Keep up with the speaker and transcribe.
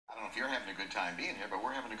don't know if you're having a good time being here, but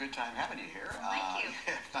we're having a good time having you here. Thank you.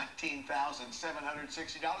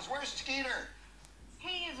 $19,760. Where's Skeeter?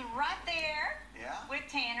 He is right there. Yeah? With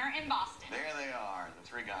Tanner in Boston. There they are, the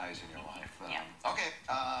three guys in your life. Yep. Okay,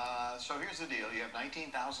 so here's the deal. You have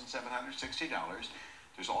 $19,760.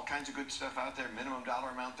 There's all kinds of good stuff out there. Minimum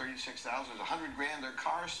dollar amount, $36,000. There's $100 grand. Their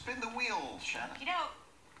cars. Spin the wheel, Shannon. You know.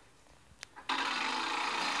 Let's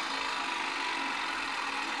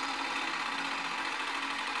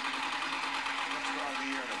start the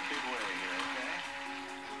year in a big way here, okay?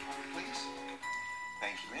 Please.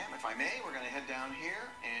 Thank you, ma'am. If I may, we're going to head down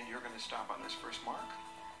here, and you're going to stop on this first mark,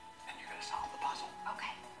 and you're going to solve the puzzle.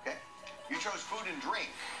 Okay. Okay? You chose food and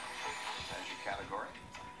drink as your category.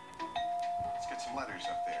 Let's get some letters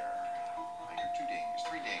up there. I hear 2 dings,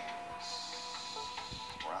 3 dings.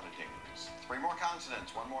 We're out of dings. 3 more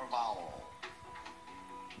consonants, 1 more vowel.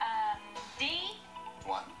 D.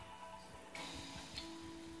 1.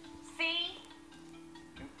 C.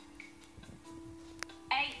 2.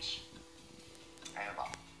 H. And a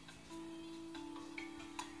vowel.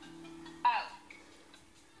 O.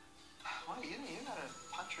 Well, you got a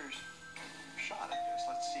puncher's shot at this.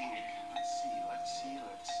 Let's see.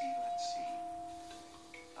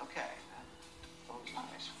 Okay, that was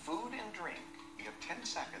nice. Food and drink. You have 10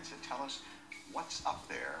 seconds to tell us what's up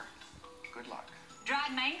there. Good luck.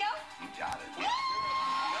 Dried mango. You got it. No, did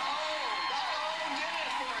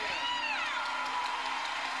it for you.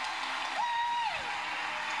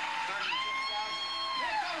 36,000.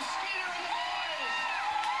 Here comes Skeeter and the boys.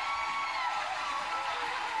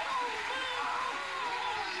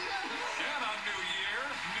 Shannon, new year,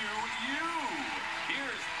 new you.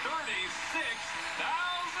 Here's $36,000.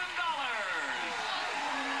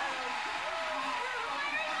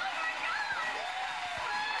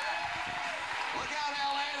 Look out,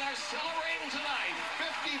 LA, they're celebrating tonight.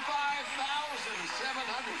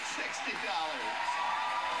 $55,760.